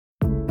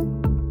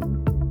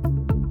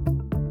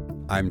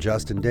I'm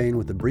Justin Dane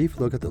with a brief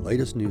look at the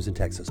latest news in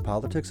Texas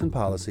politics and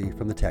policy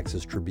from the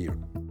Texas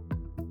Tribune.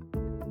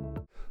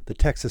 The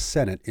Texas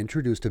Senate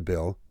introduced a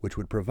bill which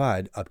would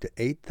provide up to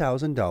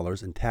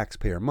 $8,000 in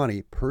taxpayer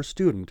money per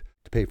student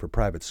to pay for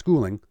private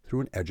schooling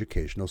through an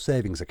educational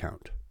savings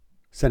account.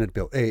 Senate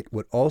Bill 8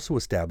 would also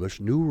establish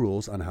new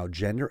rules on how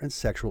gender and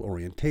sexual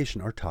orientation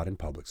are taught in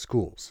public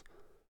schools.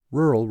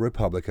 Rural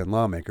Republican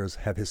lawmakers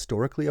have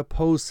historically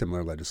opposed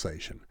similar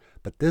legislation,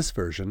 but this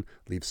version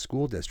leaves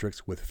school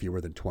districts with fewer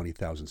than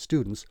 20,000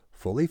 students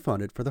fully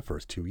funded for the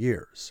first 2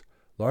 years.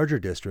 Larger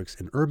districts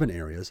in urban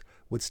areas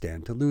would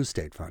stand to lose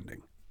state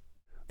funding.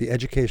 The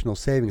Educational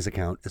Savings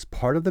Account is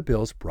part of the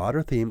bill's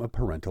broader theme of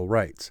parental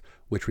rights,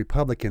 which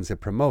Republicans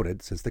have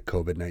promoted since the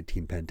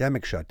COVID-19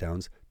 pandemic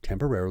shutdowns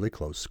temporarily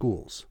closed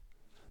schools.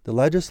 The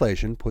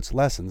legislation puts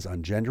lessons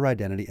on gender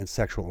identity and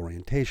sexual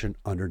orientation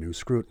under new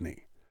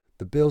scrutiny.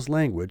 The bill's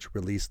language,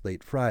 released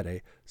late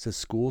Friday, says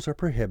schools are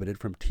prohibited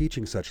from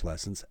teaching such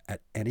lessons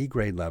at any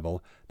grade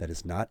level that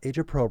is not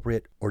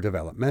age-appropriate or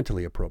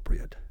developmentally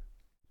appropriate.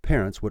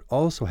 Parents would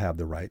also have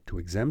the right to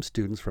exempt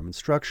students from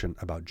instruction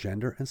about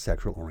gender and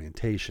sexual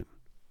orientation.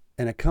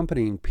 An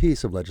accompanying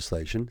piece of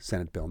legislation,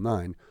 Senate Bill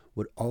 9,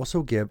 would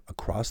also give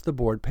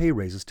across-the-board pay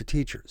raises to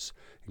teachers,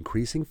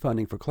 increasing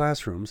funding for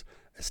classrooms,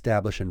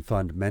 establish and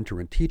fund mentor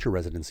and teacher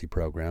residency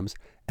programs,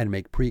 and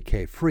make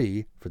pre-K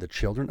free for the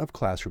children of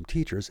classroom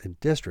teachers in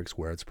districts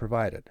where it's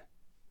provided.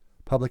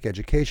 Public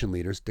education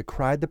leaders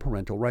decried the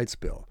parental rights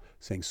bill,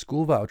 saying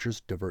school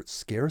vouchers divert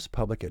scarce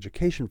public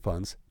education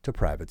funds to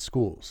private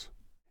schools.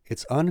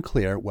 It's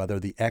unclear whether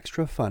the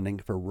extra funding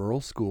for rural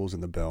schools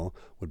in the bill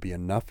would be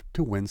enough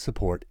to win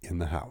support in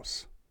the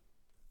House.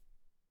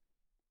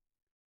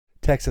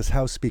 Texas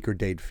House Speaker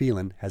Dade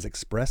Phelan has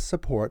expressed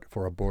support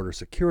for a border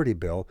security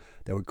bill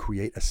that would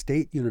create a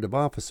state unit of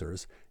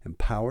officers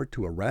empowered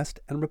to arrest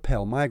and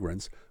repel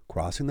migrants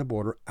crossing the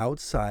border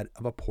outside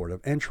of a port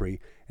of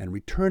entry and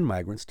return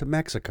migrants to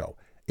Mexico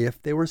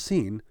if they were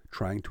seen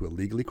trying to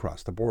illegally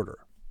cross the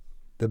border.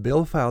 The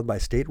bill filed by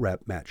State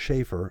Rep. Matt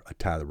Schaefer, a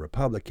Tyler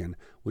Republican,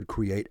 would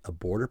create a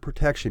border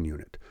protection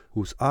unit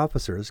whose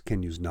officers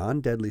can use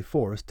non-deadly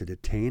force to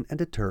detain and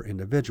deter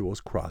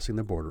individuals crossing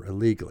the border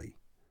illegally.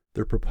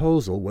 Their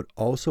proposal would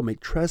also make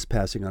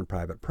trespassing on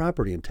private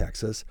property in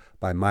Texas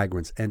by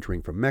migrants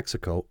entering from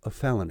Mexico a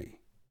felony.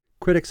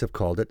 Critics have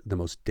called it the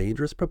most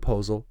dangerous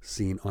proposal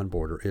seen on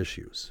border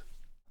issues.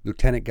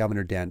 Lieutenant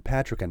Governor Dan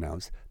Patrick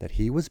announced that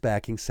he was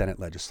backing Senate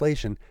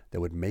legislation that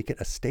would make it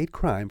a state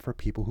crime for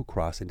people who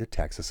cross into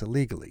Texas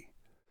illegally.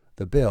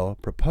 The bill,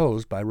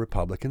 proposed by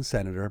Republican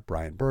Senator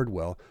Brian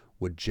Birdwell,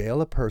 would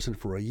jail a person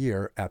for a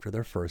year after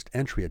their first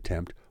entry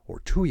attempt or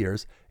 2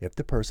 years if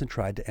the person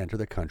tried to enter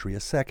the country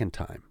a second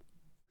time.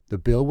 The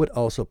bill would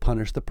also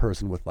punish the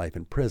person with life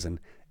in prison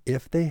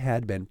if they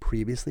had been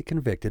previously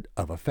convicted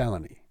of a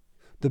felony.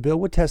 The bill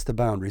would test the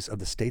boundaries of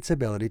the state's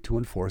ability to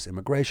enforce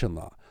immigration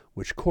law,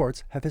 which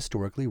courts have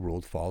historically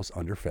ruled falls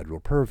under federal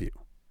purview.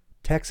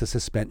 Texas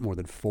has spent more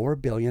than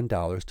 $4 billion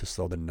to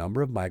slow the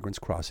number of migrants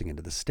crossing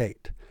into the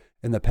state.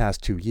 In the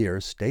past 2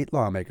 years, state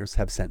lawmakers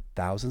have sent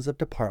thousands of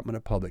Department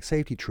of Public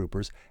Safety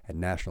troopers and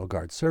National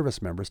Guard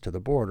service members to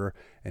the border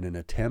in an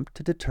attempt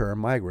to deter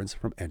migrants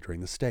from entering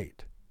the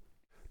state.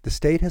 The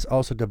state has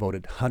also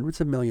devoted hundreds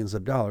of millions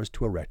of dollars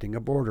to erecting a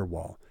border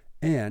wall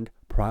and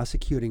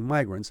prosecuting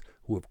migrants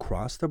who have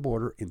crossed the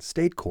border in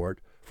state court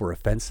for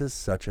offenses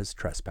such as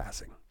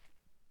trespassing.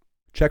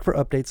 Check for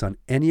updates on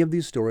any of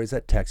these stories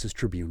at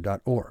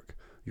texastribune.org.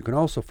 You can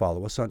also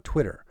follow us on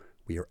Twitter.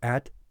 We are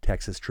at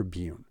Texas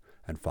Tribune.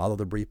 And follow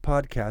the Brief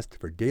Podcast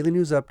for daily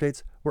news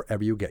updates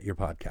wherever you get your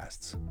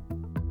podcasts.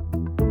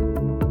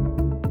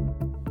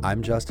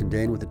 I'm Justin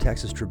Dane with the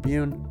Texas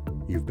Tribune.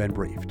 You've been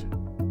briefed.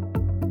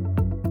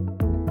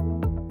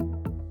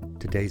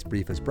 Today's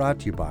brief is brought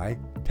to you by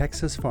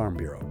Texas Farm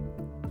Bureau.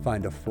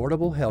 Find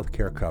affordable health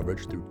care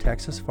coverage through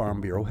Texas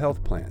Farm Bureau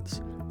health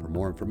plans. For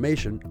more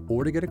information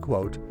or to get a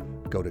quote,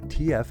 go to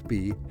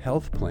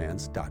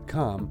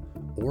tfbhealthplans.com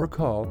or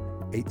call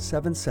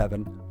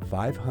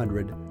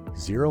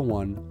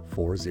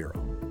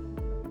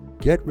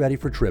 877-500-0140. Get ready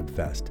for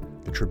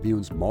TribFest. The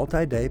Tribune's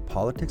multi-day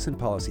politics and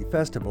policy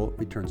festival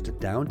returns to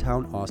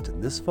downtown Austin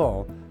this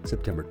fall,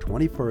 September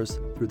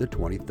 21st through the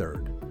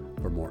 23rd.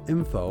 For more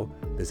info,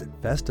 visit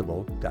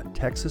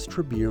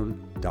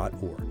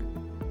festival.texastribune.org.